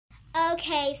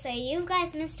Okay, so you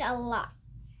guys missed a lot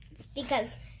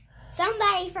because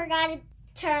somebody forgot to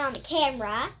turn on the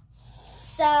camera.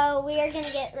 So we are going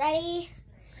to get ready,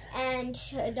 and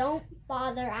don't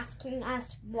bother asking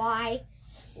us why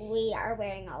we are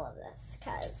wearing all of this,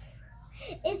 because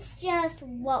it's just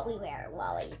what we wear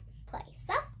while we play.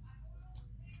 So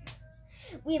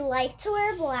we like to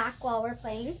wear black while we're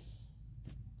playing.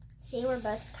 See, we're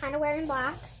both kind of wearing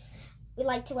black. We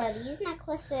like to wear these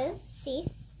necklaces. See,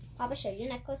 Papa showed you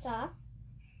necklace off.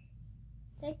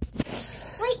 See?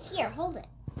 Right here, hold it.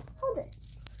 Hold it.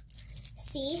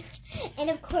 See? And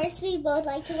of course, we both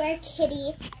like to wear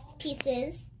kitty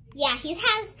pieces. Yeah, he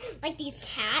has like these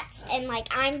cats, and like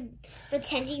I'm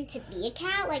pretending to be a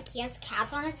cat. Like he has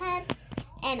cats on his head,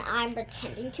 and I'm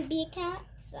pretending to be a cat.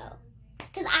 So,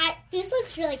 because this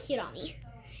looks really cute on me.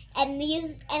 And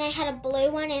I had a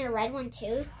blue one and a red one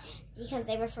too, because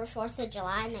they were for 4th of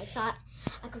July, and I thought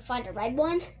I could find a red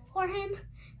one for him,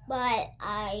 but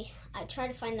I tried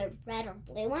to find the red or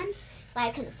blue one, but I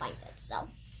couldn't find it. So,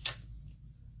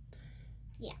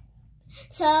 yeah.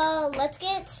 So let's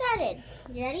get started.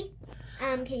 You ready?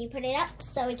 Can you put it up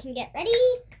so we can get ready?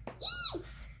 Yee!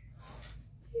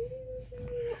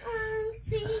 I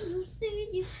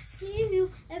see you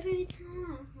every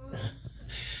time.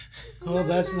 Oh,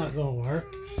 that's not going to work.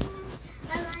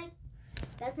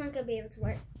 That's not going to be able to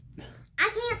work.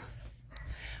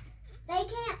 They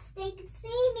can't stink and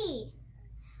see me.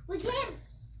 We can't.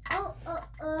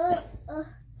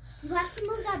 You have to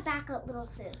move that back a little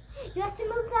soon. You have to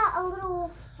move that a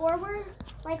little forward,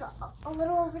 like a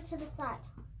little over to the side.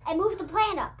 And move the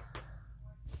plant up.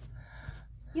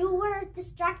 You were a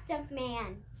distractive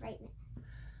man right now.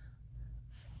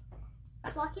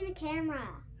 It's blocking the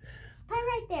camera. Put it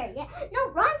right there. Yeah.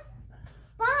 No, run.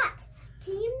 Spot.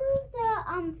 Can you move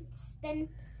the spin?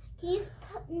 Can you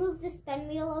move the spin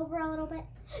wheel over a little bit?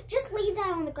 Just leave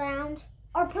that on the ground,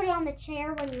 or put it on the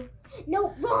chair when you.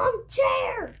 No, wrong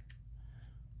chair.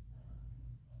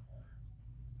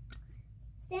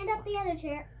 Stand up the other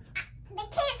chair. They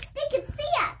can't stink and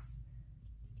see us.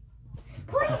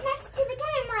 Put it next to the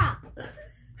camera.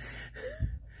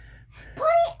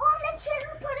 Put it on the chair.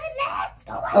 Put it next.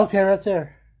 Go away. Okay, right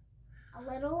there. A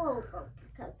little over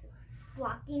because it's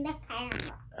blocking the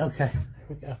camera. Okay, here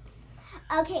we go.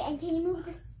 Okay, and can you move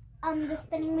this the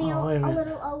spinning wheel a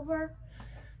little over?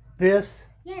 This?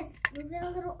 Yes, move it a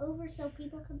little over so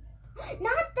people can.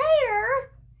 Not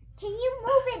there. Can you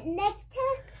move it next to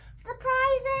the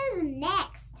prizes?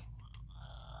 Next.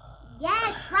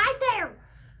 Yes, right there.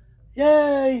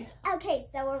 Yay! Okay,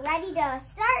 so we're ready to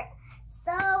start.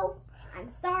 So I'm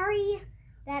sorry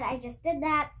that I just did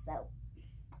that. So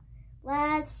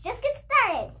let's just get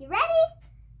started. You ready?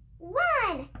 1,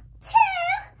 2,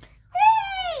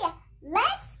 3.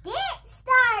 Let's get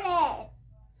started.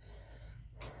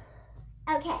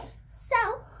 Okay,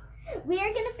 so we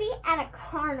are going to be at a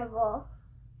carnival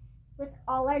with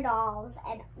all our dolls,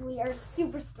 and we are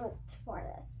super stoked for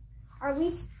this. Are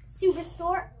we super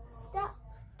stoked?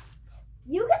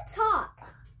 You can talk.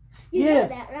 You know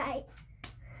that, right?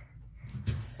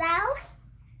 So,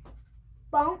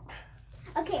 bump.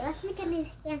 Okay, let's make a new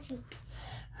handshake.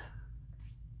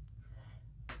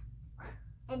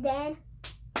 And then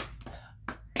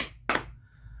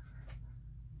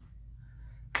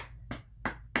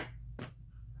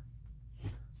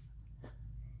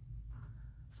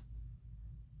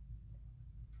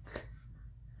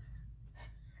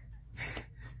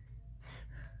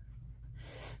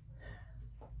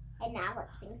now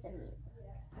let's sing some music.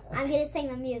 I'm going to sing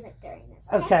the music during this.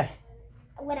 Okay.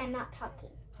 When I'm not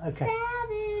talking. Okay.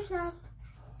 Savage love.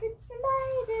 Did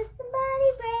somebody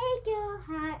break your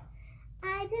heart?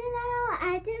 I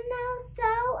didn't know, so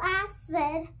I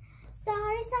said,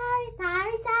 sorry,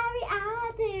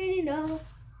 I didn't know.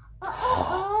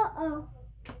 Oh.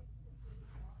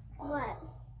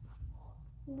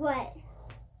 What?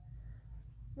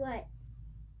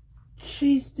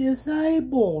 She's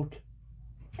disabled.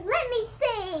 Let me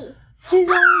see. She's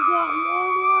only got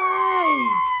one leg.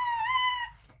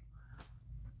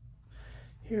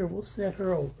 Here, we'll set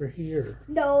her over here.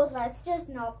 No, let's just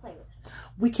not play with her.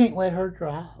 We can't let her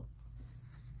drive.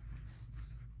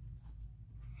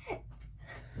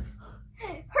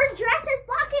 Her dress is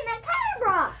blocking the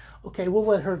camera. Okay, we'll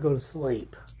let her go to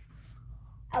sleep.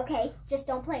 Okay, just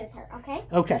don't play with her, okay?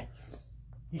 Okay.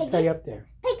 You Piggy? stay up there.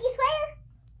 Pinky swear?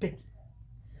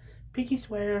 Pinky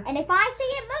swear. And if I see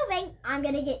it moving, I'm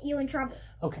going to get you in trouble.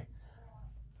 Okay.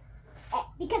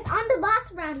 Because I'm the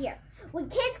boss around here. When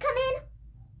kids come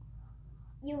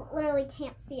in, you literally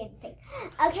can't see anything.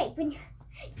 Okay, when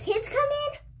kids come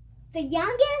in, the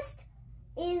youngest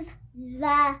is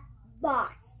the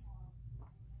boss.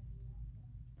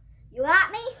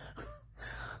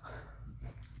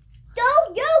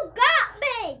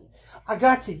 I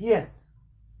got you, yes.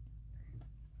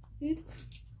 Hmm?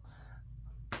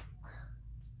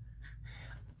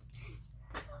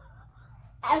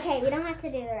 Okay, we don't have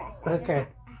to do the rest. Okay.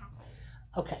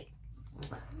 Okay.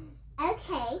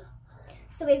 Okay.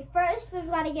 So we've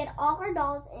got to get all our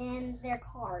dolls in their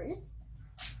cars.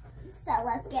 So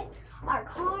let's get our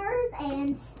cars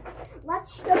and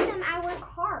let's show them our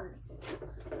cars.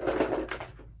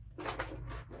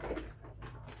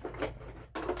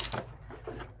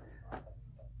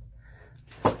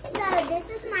 So this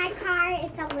is my car.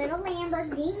 It's a little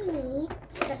Lamborghini.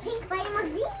 It's a pink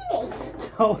Lamborghini.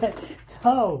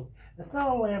 So, it's not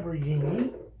a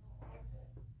Lamborghini,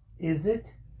 is it?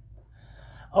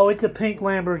 Oh, it's a pink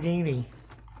Lamborghini.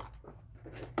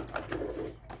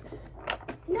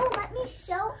 No, let me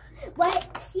show.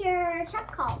 What's your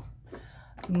truck called?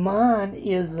 Mine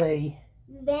is a...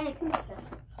 Vanacusa.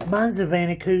 Mine's a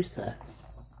Vanacusa.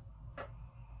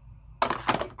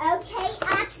 Okay,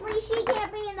 actually, she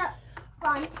can't be in the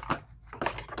front.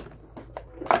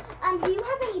 Do you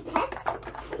have any pets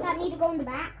that need to go in the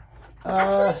back?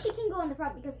 Actually, she can go in the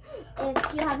front because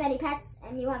if you have any pets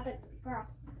and you have to... Girl,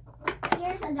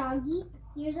 here's a doggy.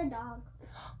 Here's a dog.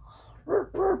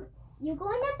 You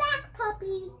go in the back,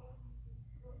 puppy.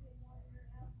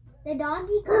 The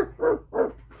doggy goes...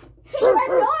 He's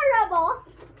adorable.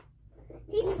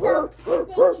 He's so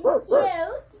stinking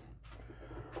cute.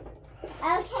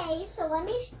 Okay, so let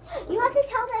me... You have to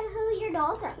tell them who your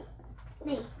dolls are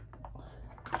named.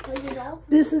 Who your dolls?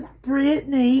 This is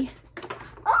Brittany.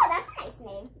 Oh, that's a nice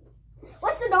name.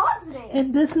 What's the dog's name?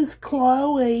 And this is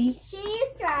Chloe.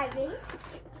 She's driving.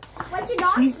 What's your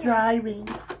dog's She's name? driving.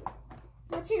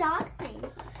 What's your dog's name?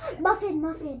 Muffin,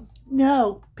 Muffin.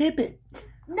 No, Pippet.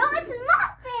 No, it's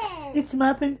Muffin. It's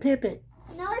Muffin Pippet.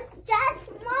 No, it's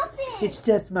just Muffin. It's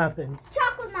just Muffin.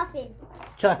 Chocolate Muffin.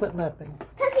 Chocolate Muffin.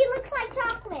 Because he looks like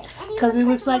chocolate. Because he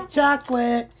looks like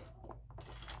chocolate.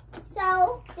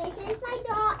 So, this is my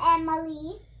doll,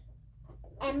 Emily.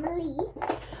 Emily.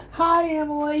 Hi,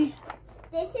 Emily.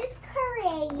 This is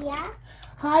Korea.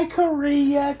 Hi,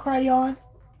 Korea, Crayon.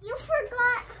 You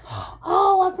forgot.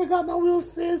 Oh, I forgot my little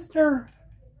sister.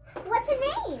 What's her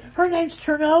name? Her name's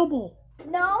Chernobyl.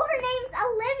 No, her name's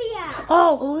Olivia.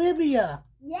 Oh, Olivia.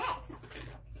 Yes.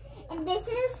 And this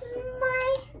is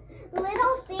my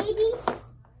little baby,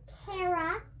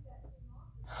 Kara.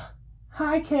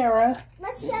 Hi, Kara.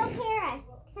 Let's show Kara,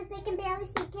 because they can barely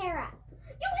see Kara.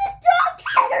 You just dropped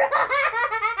Kara!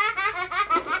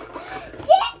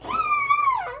 Get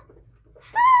Kara!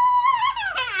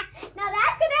 Now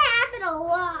that's going to happen a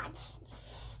lot.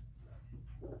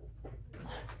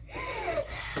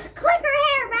 Click her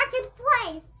hair back in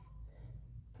place.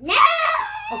 No!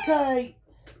 Okay.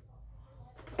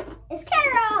 Is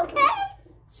Kara okay?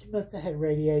 She must have had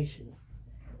radiation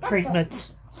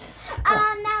treatments.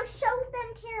 Now show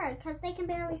them Kara, because they can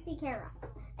barely see Kara.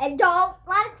 And don't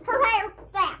let her hair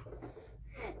snap.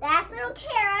 That's little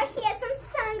Kara. She has some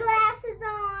sunglasses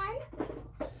on.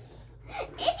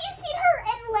 If you see her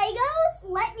in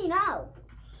Legos, let me know.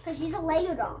 Because she's a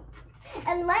Lego doll.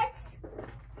 And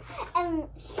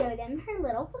show them her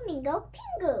little flamingo,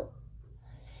 Pingu.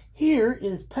 Here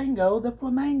is Pingo the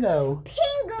Flamingo.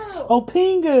 Pingu! Oh,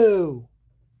 Pingu!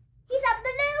 He's a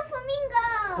blue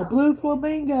flamingo. A blue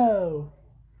flamingo.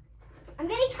 I'm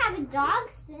going to have a dog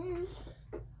soon.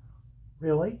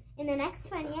 Really? In the next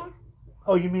one, yeah.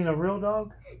 Oh, you mean a real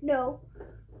dog? No.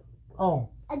 Oh.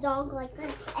 A dog like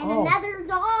this. And Oh. another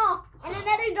doll. And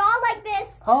another doll like this.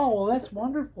 Oh, well, that's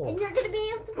wonderful. And you're going to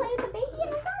be able to play with the baby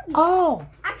and the doggy. Oh.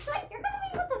 Actually, you're going to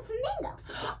be with the flamingo.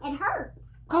 And her.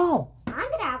 Oh. I'm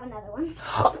going to have another one.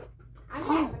 I'm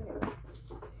going to have another one.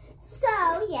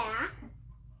 So, yeah.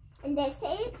 And this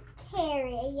is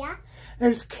Carrie.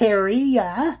 There's Carrie.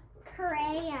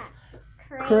 Crayola.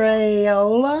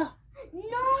 Crayola. No,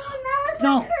 that was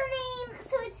No. not her name.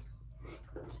 So it's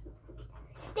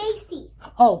Stacy.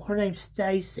 Oh, her name's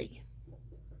Stacy.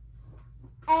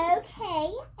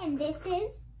 Okay, and this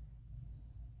is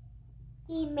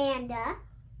Amanda.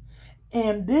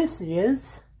 And this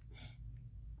is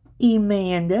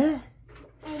Amanda.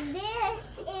 And this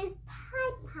is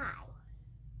Pie Pie.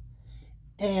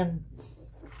 And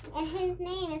his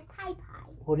name is Pie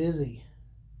Pie. what is he?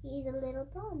 He's a little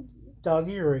doggy.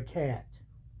 Doggy or a cat?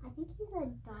 I think he's a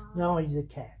dog. No, he's a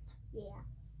cat. Yeah.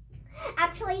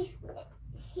 Actually,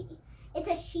 it's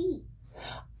a she.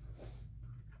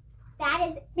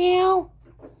 That is Meow.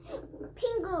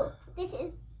 Pingu. This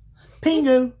is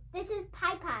Pingu. This is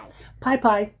Pie Pie. Pie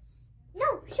Pie.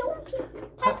 No, show him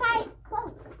Pie Pie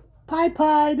close. Pie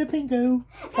Pie the Pingu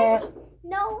cat.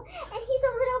 No, and he's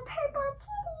a little purple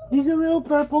kitty. He's a little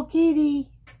purple kitty.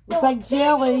 Looks like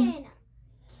jelly. Kitten.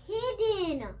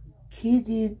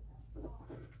 Kitten.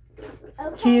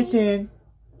 Okay. Kitten.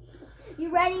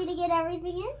 You ready to get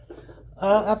everything in?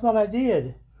 I thought I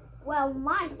did. Well,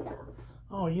 my stuff.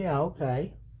 Oh, yeah,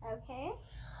 okay. Okay.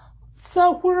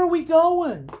 So, where are we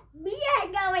going? We are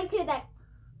going to the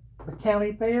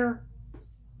county fair?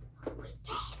 We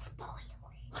can't spoil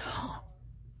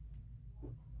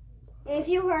it. If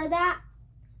you heard that,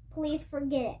 please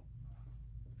forget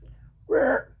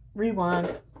it.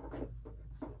 Rewind.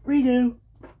 Redo.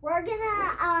 We're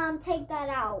gonna take that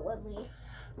out when we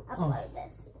upload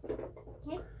this.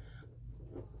 Okay?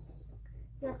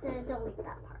 You have to delete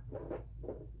that part.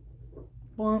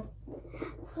 Well,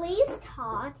 please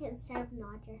talk instead of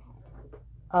nod your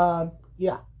head.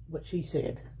 Yeah, what she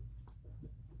said.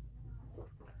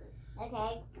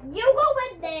 Okay. You go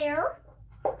in there.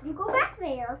 You go back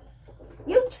there.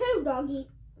 You too, doggy.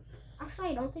 Actually,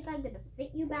 I don't think I'm gonna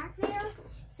fit you back there.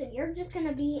 So you're just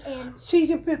gonna be in. She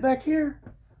can fit back here.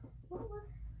 What was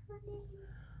her name?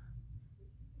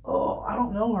 Oh, I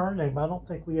don't know her name. I don't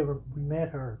think we met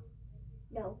her.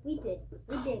 No, we did.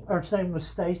 We did. Her name was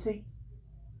Stacy.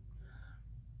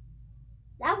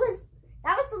 That was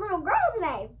the little girl's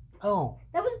name. Oh.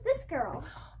 That was this girl.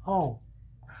 Oh.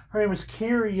 Her name was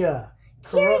Kyria.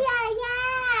 Kyria,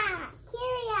 yeah.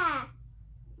 Kyria.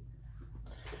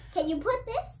 Can you put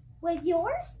this with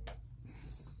yours?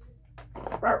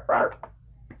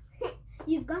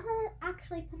 You've got to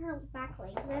actually put her back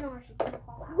leg, because I don't know if she's going to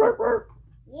fall out.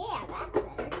 Yeah, that's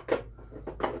better.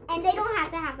 And they don't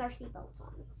have to have their seatbelts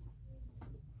on.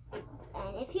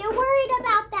 And if you're worried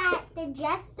about that, they're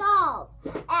just dolls.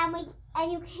 And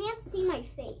you can't see my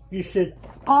face. You should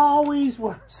always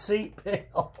wear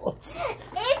seatbelts.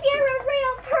 If you're a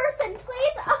real person,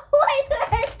 please always wear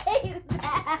seatbelts.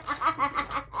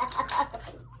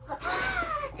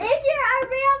 If you're a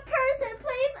real person,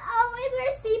 please always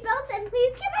wear seatbelts, and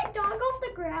please get my dog off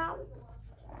the ground.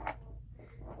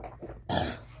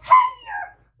 Hey,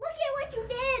 look at what you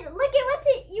did. Look at what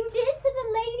you did to the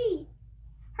lady.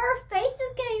 Her face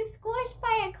is getting squished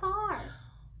by a car.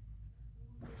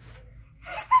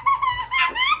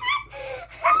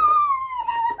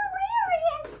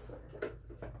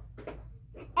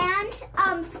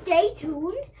 Stay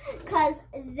tuned, because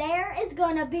there is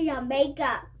gonna be a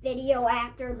makeup video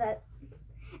after the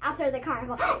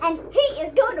carnival, and he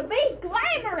is gonna be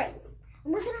glamorous.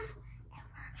 And we're gonna put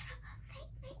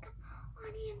fake makeup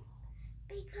on him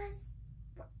because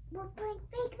we're putting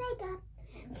fake makeup.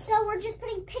 So we're just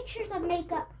putting pictures of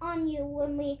makeup on you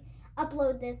when we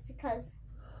upload this, because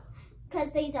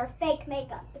these are fake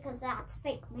makeup, because that's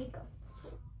fake makeup.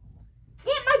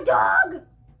 Get my dog!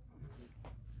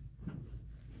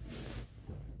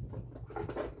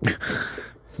 Is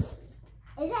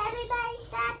everybody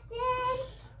strapped in?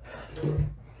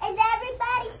 Is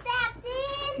everybody strapped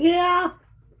in? Yeah.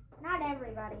 Not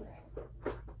everybody.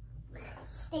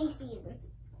 Stacy isn't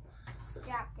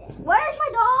strapped in. Where's my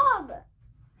dog?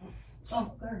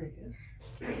 Oh, there he is.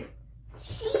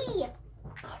 She.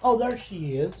 Oh, there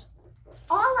she is.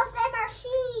 All of them are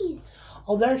she's.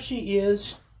 Oh, there she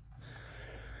is.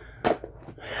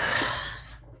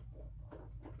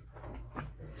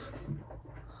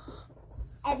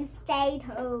 And stay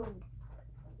tuned,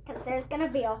 because there's going to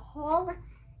be a whole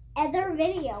other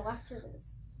video after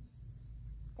this.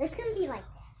 There's going to be like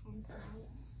 10 tonight.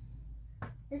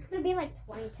 There's going to be like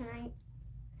 20 tonight.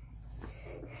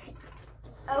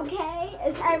 Okay,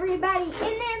 is everybody in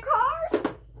their cars?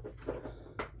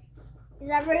 Is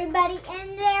everybody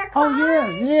in their cars? Oh,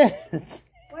 yes.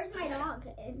 Where's my dog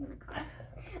in the car?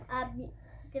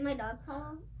 Did my dog fall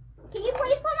off? Can you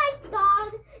please put my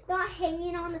dog not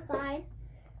hanging on the side?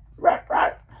 Good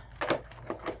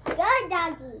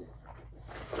doggy.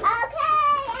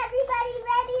 Okay, everybody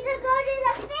ready to go to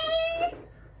the fair?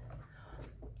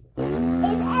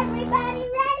 Is everybody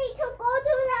ready to go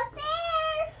to the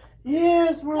fair?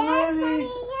 Yes, we're yes, ready. Mommy,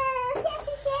 yes, yes,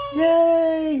 yes.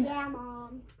 Yay. Yeah,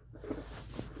 Mom.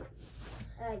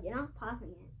 You're not pausing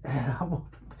it.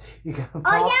 You gotta pause.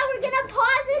 Oh, yeah, we're going to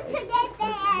pause it to get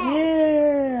there.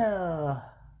 Yeah.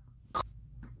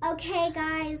 Okay,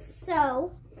 guys,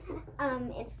 so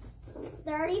in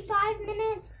 35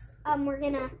 minutes,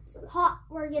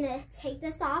 we're gonna take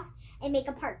this off and make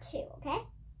a part 2, okay?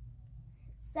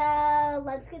 So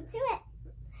let's get to it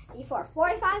before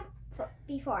 35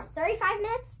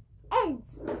 minutes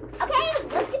ends. Okay,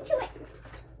 let's get to it.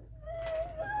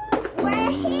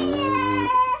 We're here.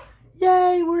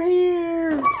 Yay, we're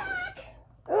here. Back.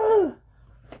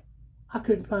 I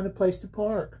couldn't find a place to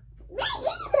park. Me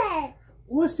either.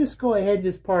 Let's just go ahead and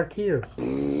just park here.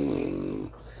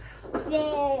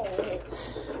 Yeah.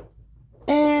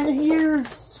 And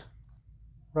here's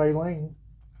Raylene.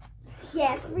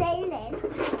 Yes, Raylan.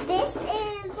 This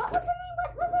is, what was her name?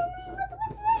 What was her name? What's her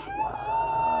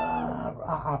name?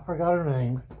 I forgot her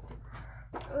name.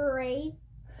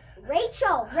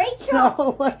 Rachel.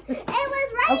 No, It was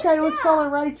Rachel. okay, let's call her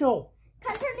Rachel.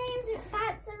 Because her name's,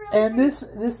 that's a really And this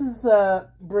is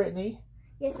Brittany.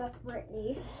 Yes, that's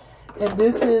Brittany. And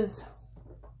this is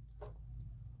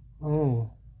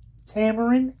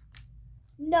Tamarin.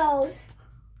 No,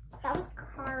 that was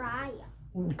Karaya.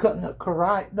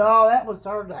 No, that was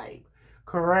her name.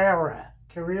 Carrera.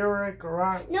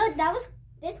 No, that was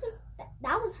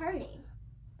her name.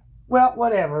 Well,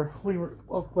 whatever.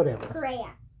 Whatever. Karaya.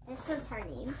 This was her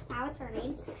name. That was her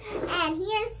name. And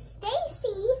here's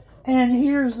Stacy. And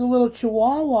here's the little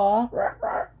Chihuahua.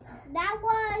 That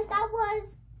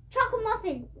was Chocolate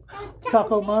Muffin. That was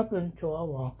Chocolate Muffin,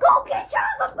 Chihuahua. Go get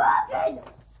Chocolate Muffin!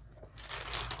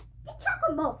 Get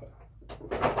Chocolate Muffin.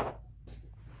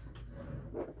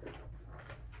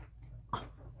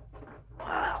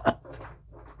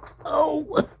 Oh.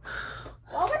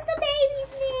 What was the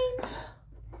baby's name?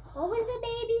 What was the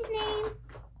baby's name?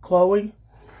 Chloe.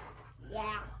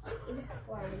 Yeah, it was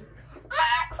Chloe.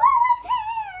 Ah, Chloe's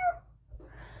hair!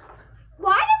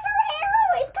 Why does her hair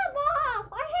always come off?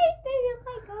 I hate things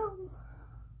like those.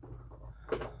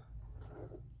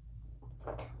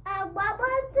 What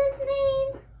was this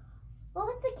name? What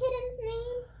was the kitten's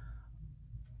name?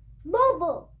 Boo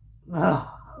Boo. Yeah.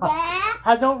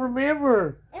 I don't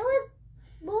remember. It was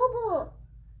Boo Boo.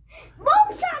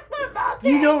 Move Chocolate Muffin.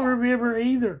 You don't remember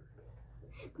either.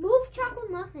 Move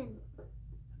Chocolate Muffin.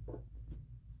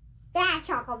 That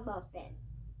Chocolate Muffin.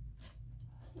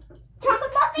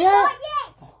 Chocolate Muffin, Yeah. not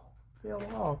yet.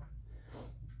 Fell off.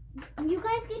 You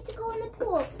guys get to go in the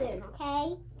pool soon,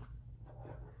 okay?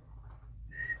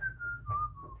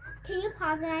 Can you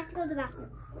pause it? I have to go to the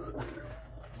bathroom.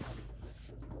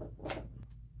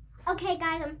 Okay,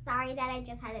 guys, I'm sorry that I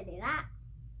just had to do that.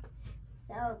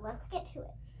 So, let's get to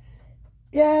it.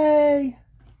 Yay!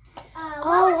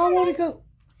 I want to go.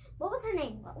 What was her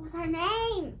name? What was her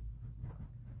name?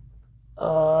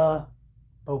 Bo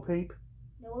Peep.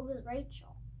 No, it was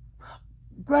Rachel.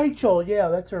 Rachel, yeah,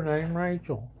 that's her name,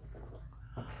 Rachel.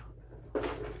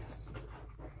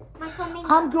 My flamingo.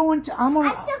 I'm gonna.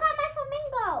 I've still got my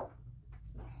flamingo.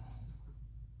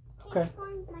 Okay. Can't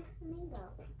find my flamingo.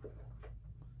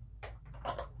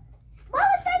 What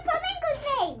was my flamingo's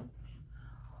name?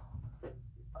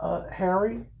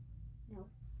 Harry. No.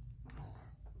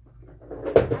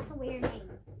 That's a weird name.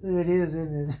 It is,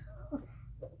 isn't it?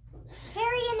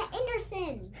 Harry and the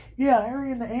Andersons. Yeah,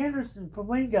 Harry and the Anderson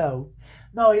Flamingo.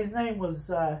 No, his name was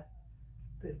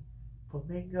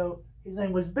Flamingo. His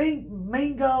name was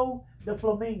Mingo the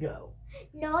Flamingo.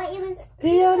 No, it was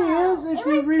Yeah, Tingo. it is. If It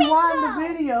you was rewind Tingo. the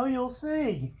video, you'll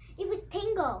see. It was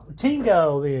Tingo.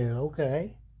 Tingo, then.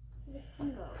 Okay. It was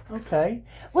Tingo. Okay.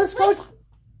 Let's go.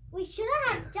 We should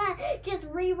have just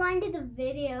rewinded the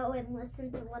video and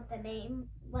listened to what names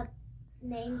we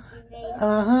made.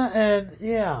 And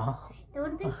yeah. That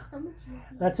would have been so much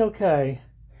easier. That's okay.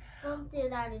 We'll do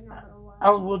that in a little while.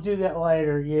 Oh, we'll do that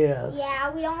later. Yes.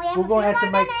 Yeah, we only have We're a gonna few have to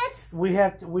more make. minutes.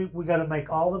 We got to make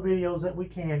all the videos that we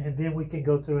can, and then we can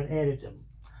go through and edit them.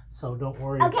 So don't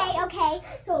worry. Okay.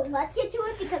 So let's get to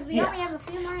it because we only have a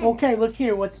few more minutes. Okay, look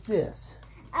here. What's this?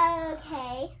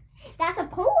 Okay. That's a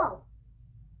pool.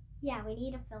 Yeah, we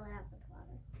need to fill it up with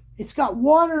water. It's got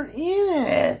water in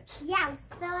it. Yeah,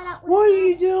 let's fill it up with What are water.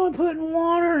 you doing putting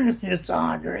water in this,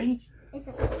 Audrey? It's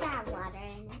a bad water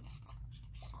in it.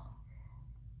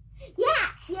 Yeah,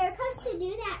 you're supposed to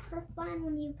do that for fun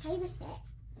when you play with it.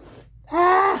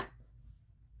 Ah!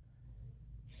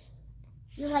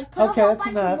 You like put a whole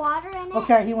bunch enough. of water in it.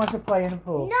 Okay, he wants to play in the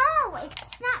pool. No,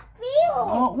 it's not filled.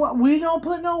 Oh, what? We don't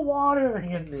put no water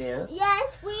in this.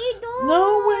 Yes, we do.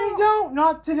 No, we don't.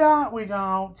 Not tonight, we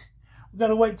don't. We got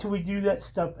to wait till we do that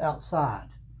stuff outside.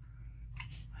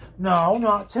 No,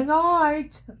 not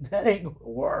tonight. That ain't going to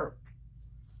work.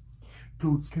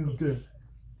 Don't do that.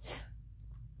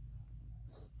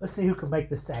 Let's see who can make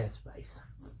the saddest face.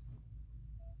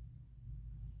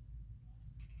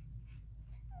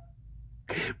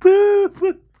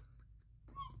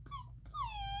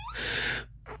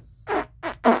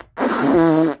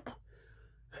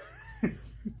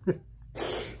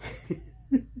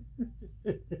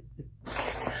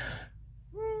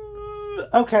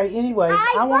 Okay, anyway,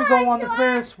 I want to go on the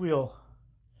Ferris wheel.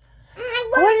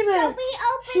 I Wait a want, minute. so we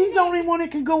open She's it. the only one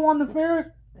that can go on the Ferris.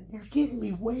 You're getting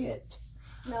me wet.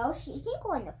 No, she can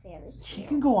go on the Ferris wheel. She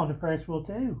can go on the Ferris wheel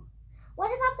too. What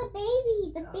about the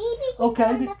baby? The baby can Okay, go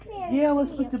on the Ferris yeah, let's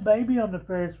wheel. put the baby on the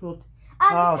Ferris wheel. It's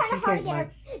kind of hard to get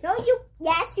her. No,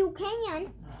 yes, you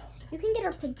can. You can get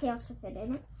her pigtails to fit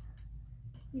in it.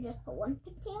 You just put one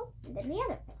pigtail and then the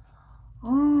other pigtail.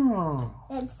 Oh.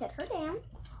 And sit her down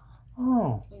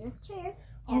in a chair.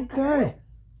 And Okay.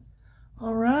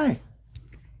 All right.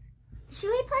 Should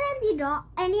we put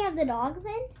any of the dogs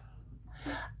in?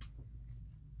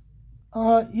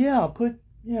 Yeah. Put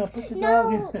the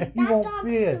dog in there. You that won't dog's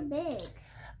fit. too big.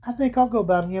 I think I'll go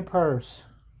buy me a purse.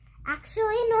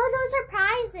 Actually, no, those are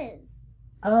prizes.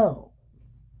 Oh.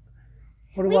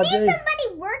 What do We I need do?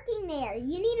 somebody working there.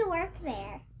 You need to work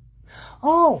there.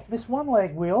 Oh, Miss One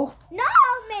Leg will. No,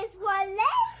 Miss One Leg.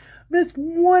 Miss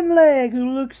One Leg, who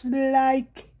looks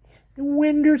like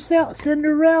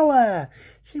Cinderella.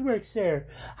 She works there.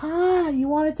 Hi, you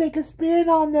want to take a spin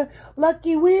on the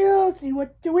lucky wheel? See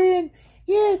what to win?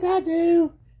 Yes, I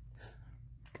do.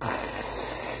 No,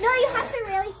 you have to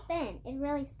really spin. It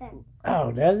really spins.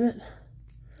 Oh, does it?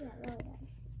 Yeah, it really does.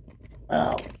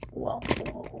 Oh, well,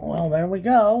 there we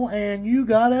go. And you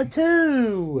got a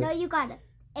 2. No, you got an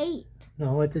 8.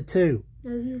 No, it's a 2.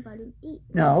 No, you got an 8.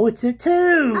 No, it's a 2.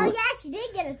 Oh, yeah, she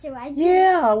did get a 2. I did.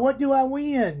 Yeah, what do I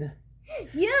win?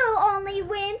 You only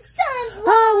win sunblock.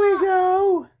 There we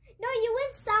go. No, you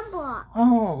win sunblock.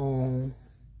 Oh.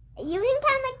 You can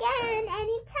come again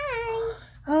anytime.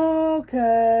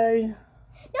 Okay.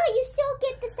 No, you still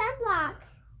get the sunblock.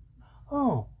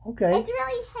 Oh, okay. It's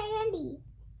really handy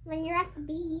when you're at the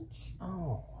beach.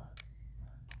 Oh.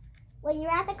 When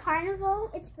you're at the carnival,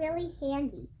 it's really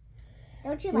handy.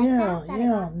 Don't you like that? I Yeah,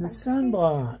 got the sunscreen?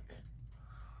 sunblock.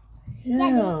 Yeah,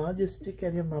 Yeah, I'll just stick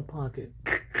that in my pocket.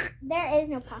 There is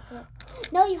no pocket.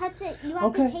 No, you have to take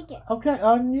it. Okay,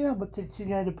 yeah, but you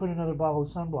had to put another bottle of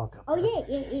sunblock up Oh, there.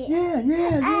 yeah.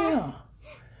 Yeah.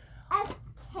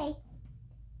 Okay.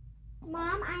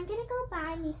 Mom, I'm going to go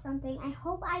buy me something. I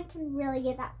hope I can really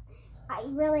get that. I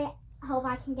really hope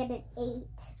I can get an 8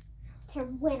 to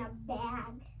win a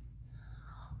bag.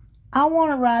 I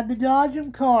want to ride the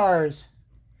Dodgem cars.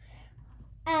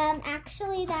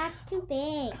 Actually, that's too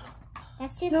big.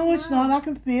 That's too small. No, it's not. I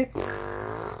can fit.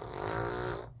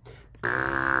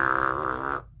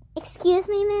 Excuse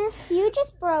me, miss. You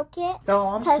just broke it. Oh,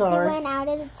 I'm Because sorry. it went out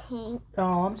of the tank.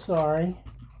 Oh, I'm sorry.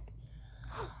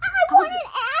 I got an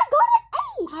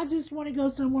 8. I just want to go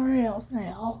somewhere else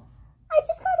now. I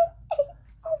just got an 8.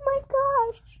 Oh my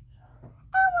gosh. Oh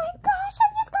my gosh, I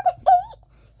just got an 8.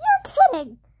 You're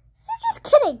kidding. You're just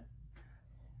kidding.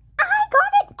 I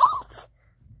got an 8.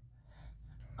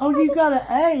 Oh, you got an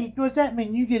 8. Does that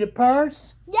mean you get a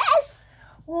purse? Yes.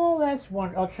 Well, that's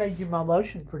one. I'll trade you my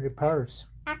lotion for the purse.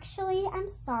 Actually, I'm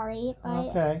sorry, but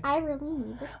Okay. I really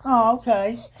need this purse. Oh,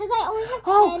 okay. Because I only have $10.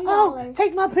 Oh,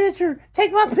 take my picture.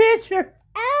 Take my picture.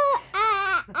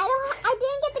 I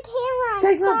didn't get the camera. I'm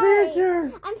Take sorry. my picture.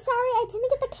 I'm sorry, I didn't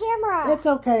get the camera. That's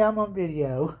okay. I'm on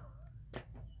video.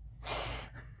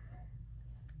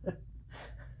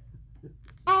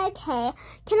 Okay,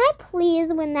 can I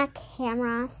please win that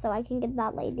camera so I can get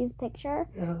that lady's picture?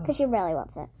 Because she really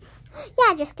wants it.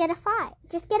 Yeah, just get a 5.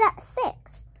 Just get a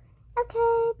 6.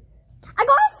 Okay. I got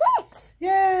a 6.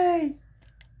 Yay.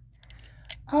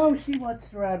 Oh, she wants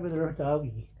to ride with her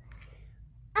doggy.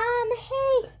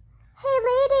 Hey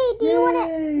lady, do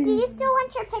you still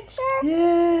want your picture?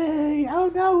 Yay.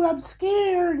 Oh no, I'm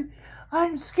scared.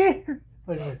 I'm scared.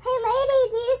 Wait a minute. Hey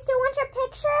lady, do you still want your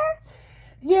picture?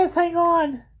 Yes, hang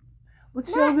on.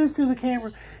 Let's show this to the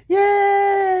camera.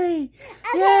 Yay!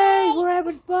 Okay. Yay! We're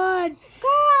having fun. Girls,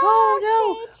 Oh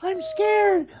no! say I'm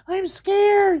scared. I'm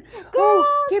scared. Girls,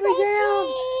 get me say down.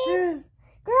 cheese.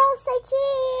 Girls, say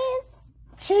cheese.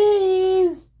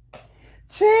 Cheese.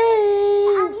 Cheese.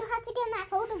 You have to get in that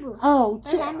photo booth. Oh.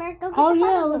 Remember, go get Oh the yeah.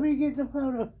 photo Let booth. me get the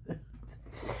photo.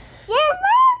 You're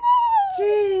mermaid.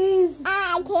 Cheese.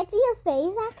 I can't see your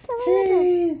face actually.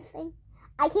 Cheese.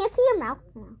 I can't see your mouth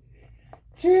now.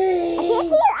 Cheese. I can't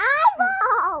see your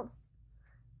eyeballs.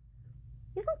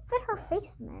 You can fit her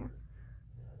face in there.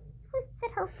 You can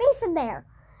fit her face in there.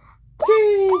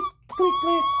 Cheese. Click,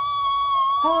 click.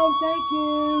 Oh, thank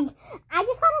you. I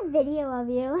just got a video of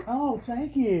you. Oh,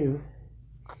 thank you.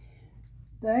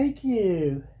 Thank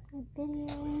you. I'm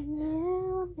videoing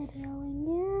you. I'm videoing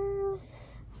you.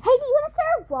 Hey, do you want to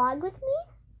start a vlog with me?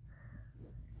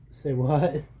 Say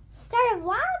what? Start a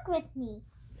vlog with me.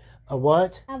 A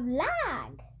what? A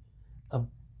vlog. A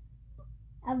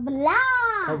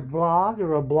vlog. A vlog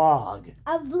or a blog?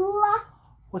 A vlog.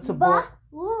 What's a blog?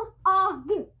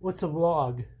 Vlog. What's a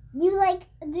vlog? You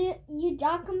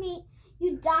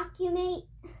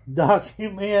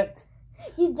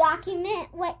document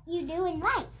what you do in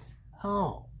life.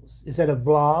 Oh, is that a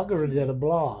vlog or is that a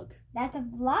blog? That's a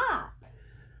vlog.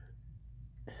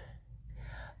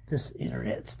 this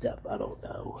internet stuff. I don't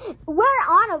know. We're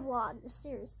on a vlog.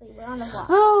 Seriously, we're on a vlog.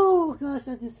 Oh, gosh,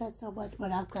 I just had so much,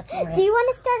 but I've got the rest. Do you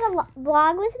want to start a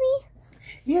vlog with me?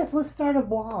 Yes, let's start a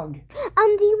vlog.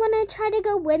 Do you want to try to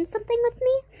go win something with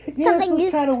me? Yes, Something let's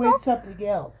useful? try to win something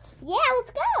else. Yeah,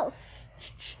 let's go.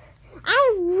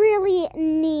 I really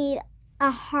need a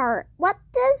heart. What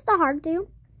does the heart do?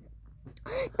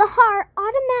 The heart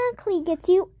automatically gets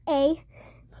you a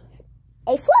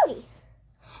floaty.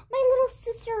 My little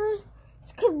sisters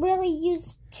could really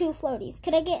use 2 floaties.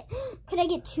 Could I get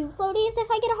 2 floaties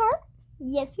if I get a heart?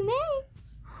 Yes, you may.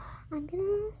 I'm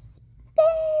gonna spin.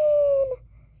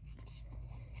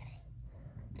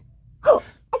 Oh,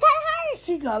 I got a heart.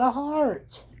 She got a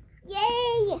heart.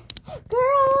 Yay!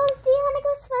 Girls, do you want to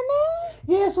go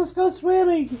swimming? Yes, let's go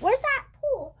swimming. Where's that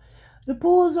pool? The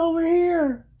pool is over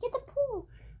here. Get the pool.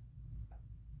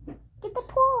 Get the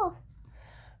pool.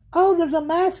 Oh, there's a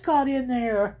mascot in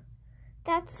there.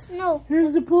 No.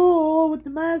 Here's the pool with the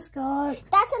mascot.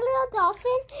 That's a little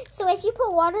dolphin. So if you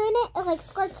put water in it, it like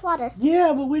squirts water.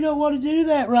 Yeah, but we don't want to do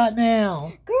that right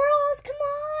now. Girls, come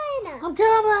on. I'm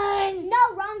coming.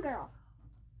 No, wrong girl.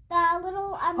 The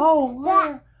little I'm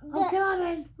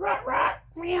coming. Rat, rat.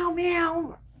 Meow,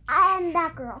 meow. And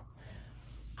that girl.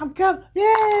 I'm coming.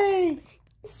 Yay!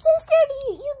 Sister,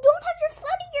 you don't have your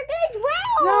floaty. You're gonna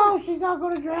drown. No, she's not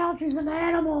going to drown. She's an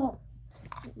animal.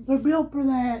 They're built for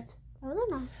that. No,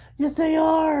 they're not. Yes, they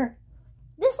are.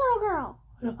 This little girl.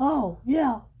 Oh,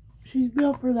 yeah. She's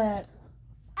built for that.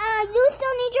 You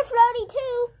still need your floaty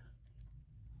too.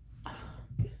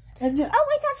 And Oh,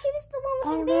 I thought she was the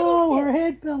one with the bathing no, suit. her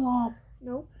head fell off.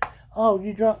 Nope. Oh,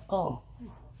 you dropped. Oh.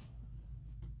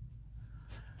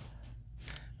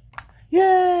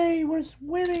 Yay, we're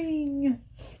swimming.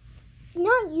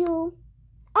 Not you.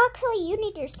 Actually, you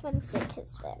need your swimsuit to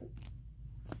swim.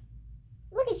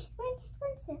 Look at she's wearing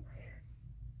her swimsuit.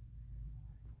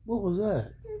 What was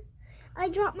that? I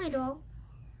dropped my doll.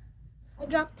 I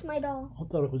dropped my doll. I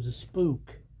thought it was a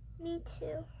spook. Me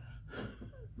too.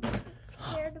 It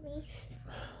scared me.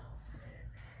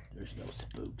 There's no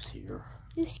spooks here.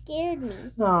 You scared me.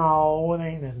 No, it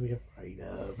ain't nothing to be afraid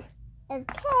of.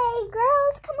 Okay,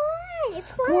 girls, come on.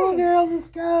 It's fun. Come on, girl, let's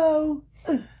go.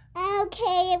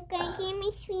 Okay, I'm gonna get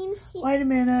my swimsuit. Wait a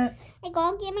minute. I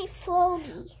gotta get my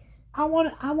floaty. I want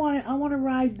to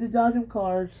ride the Dodgem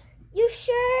cars. You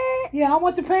sure? Yeah, I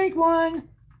want the pink one.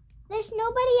 There's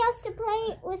nobody else to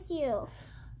play with you.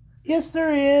 Yes,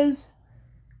 there is.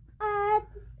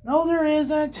 No, there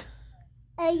isn't.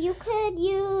 You could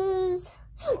use.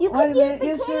 You Wait could a use minute. the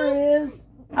Yes, kitty. there is.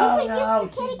 You could use the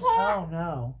kitty cat. Oh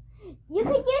no. You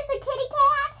could use the kitty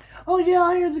cat. Oh yeah,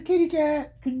 I hear the kitty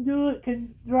cat can do it.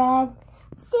 Can drive.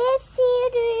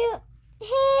 Sissy, do you?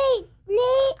 Hey,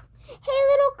 Nate. Hey,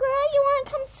 little girl, you want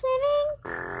to come swimming?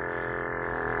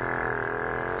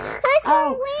 Let's go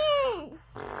win.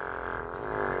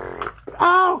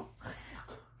 Oh.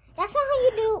 That's not how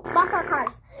you do bumper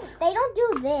cars. They don't do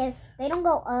this. They don't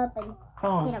go up and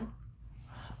hit them.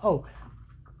 Oh.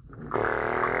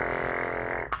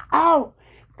 Ow.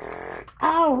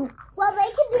 Ow. Well,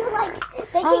 they can do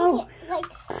like, they can get like,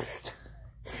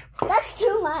 that's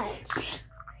too much.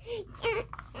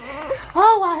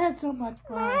 Oh, I had so much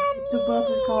fun. Mommy, The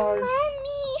bumper cars.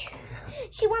 Mommy.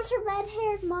 She wants her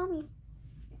red-haired mommy.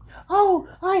 Oh,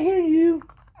 I hear you.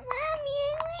 Mommy,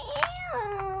 I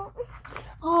want out.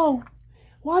 Oh,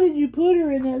 why did you put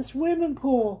her in that swimming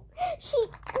pool?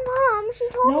 Mom, she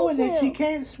told Knowing me to. that she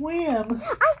can't swim.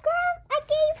 I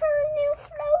gave her a new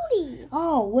floaty.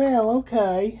 Oh, well,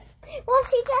 okay. Well,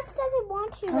 she just doesn't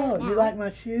want to right now. You like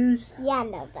my shoes? Yeah, I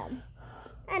love them.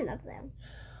 I love them.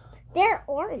 They're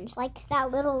orange, like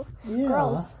that little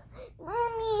girl's.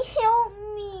 Mommy, help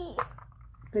me.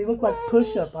 They look like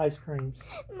push-up ice creams.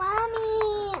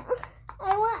 Mommy,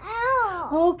 I want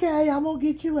out. Okay, I'm going to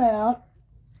get you out.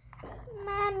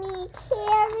 Mommy,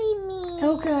 carry me.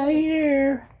 Okay,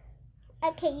 here.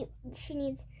 Okay, she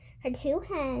needs her 2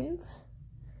 hands.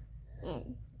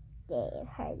 And give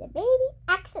her the baby.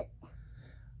 Actually,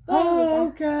 there you go.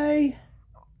 Okay.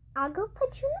 I'll go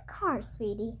put you in the car,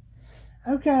 sweetie.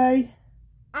 Okay.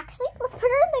 Actually, let's put her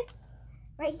in the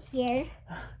right here.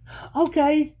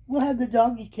 Okay, we'll have the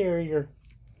doggy carrier.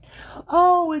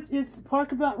 Oh, it's the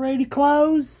park about ready to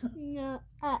close? No,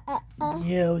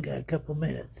 Yeah, we got a couple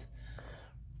minutes.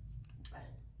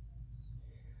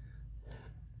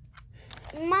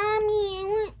 Mommy, I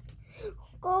want to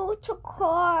go to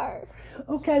car.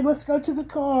 Okay, let's go to the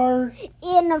car.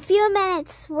 In a few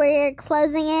minutes, we're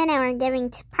closing in and we're giving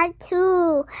to part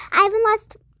 2. I haven't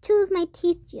lost 2 of my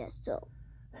teeth yet, so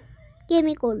give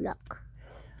me good luck.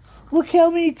 Look how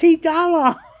many teeth I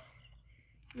lost.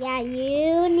 Yeah,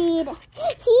 you need...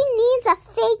 He needs a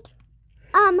fake,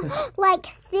 like,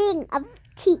 thing of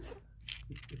teeth.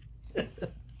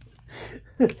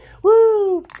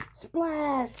 Woo!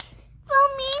 Splash!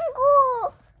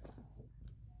 Flamingo!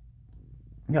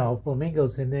 No,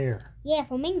 flamingo's in there. Yeah,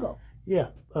 flamingo. Yeah,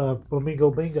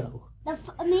 flamingo bingo. The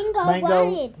flamingo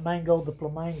wanted. Mango the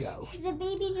flamingo. The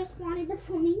baby just wanted the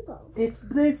flamingo. It's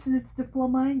the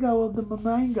flamingo of the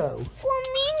mango.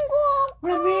 Flamingo,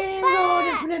 Flamingo,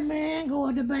 the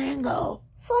flamingo, the mango.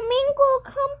 Flamingo,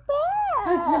 come back.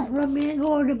 That's the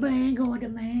flamingo, the mango, the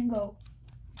mango.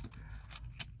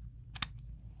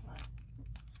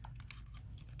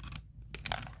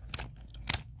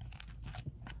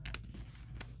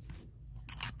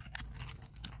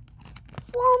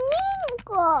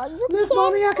 Flamingo, you Look, can't.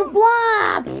 Mommy, I can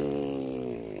fly.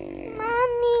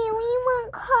 Mommy, we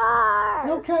want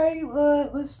car. Okay,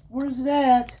 where's it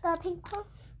at? The pink car.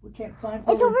 We can't find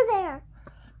It's over there.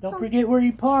 Don't forget where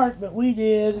you parked, but we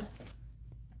did.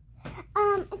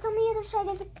 It's on the other side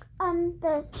of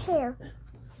the chair.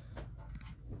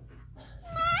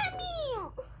 Mommy!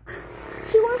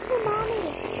 She wants her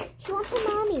mommy. She wants her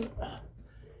mommy.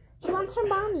 She wants her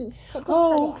mommy to take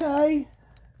her there. Okay.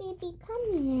 Baby, come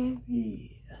here.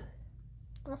 Yeah.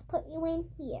 Let's put you in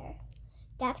here.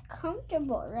 That's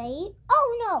comfortable, right?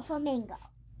 Oh no, flamingo.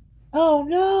 Oh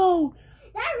no!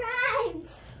 That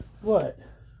rhymes. What?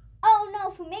 Oh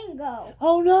no, flamingo.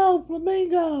 Oh no,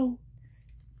 flamingo!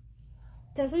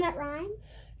 Doesn't that rhyme?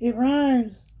 It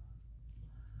rhymes.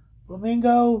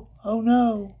 Flamingo, oh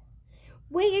no.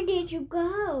 Where did you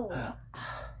go?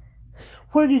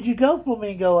 Where did you go,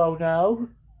 flamingo, oh no?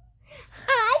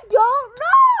 I don't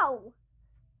know.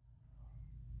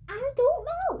 I don't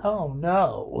know. Oh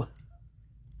no.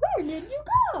 Where did you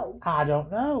go? I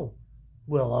don't know.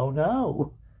 Well, oh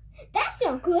no. That's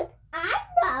not good. I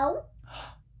know.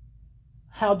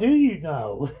 How do you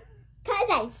know? Because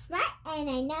I'm smart and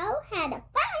I know how to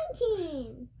find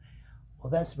him.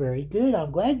 Well, that's very good.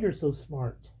 I'm glad you're so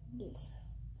smart. Yes.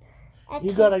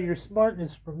 You got all your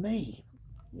smartness from me.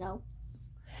 No.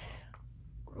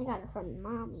 I got it from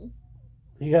Mommy.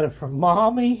 You got it from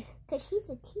Mommy? Because she's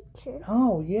a teacher.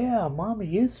 Oh, yeah.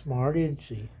 Mommy is smart, isn't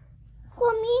she?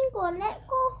 Flamingo, let's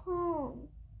go home.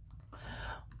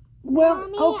 Well,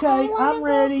 Mommy, okay. I'm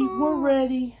ready. We're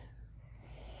ready.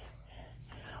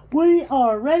 We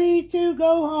are ready to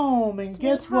go home. And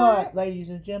guess what, ladies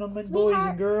and gentlemen, boys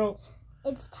and girls?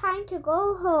 It's time to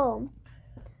go home.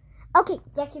 Okay,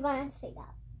 guess you're going to say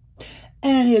that.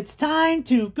 And it's time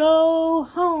to go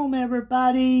home,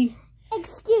 everybody.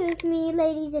 Excuse me,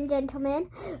 ladies and gentlemen.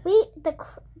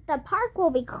 The park will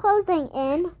be closing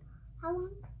in how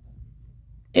long?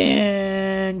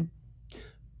 And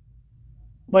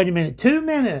wait a minute, 2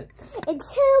 minutes. In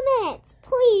 2 minutes.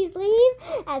 Please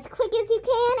leave as quick as you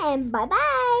can, and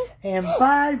bye-bye. And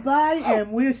bye-bye,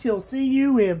 and we shall see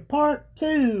you in part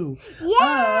 2.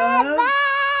 Yeah,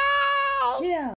 bye. Yeah.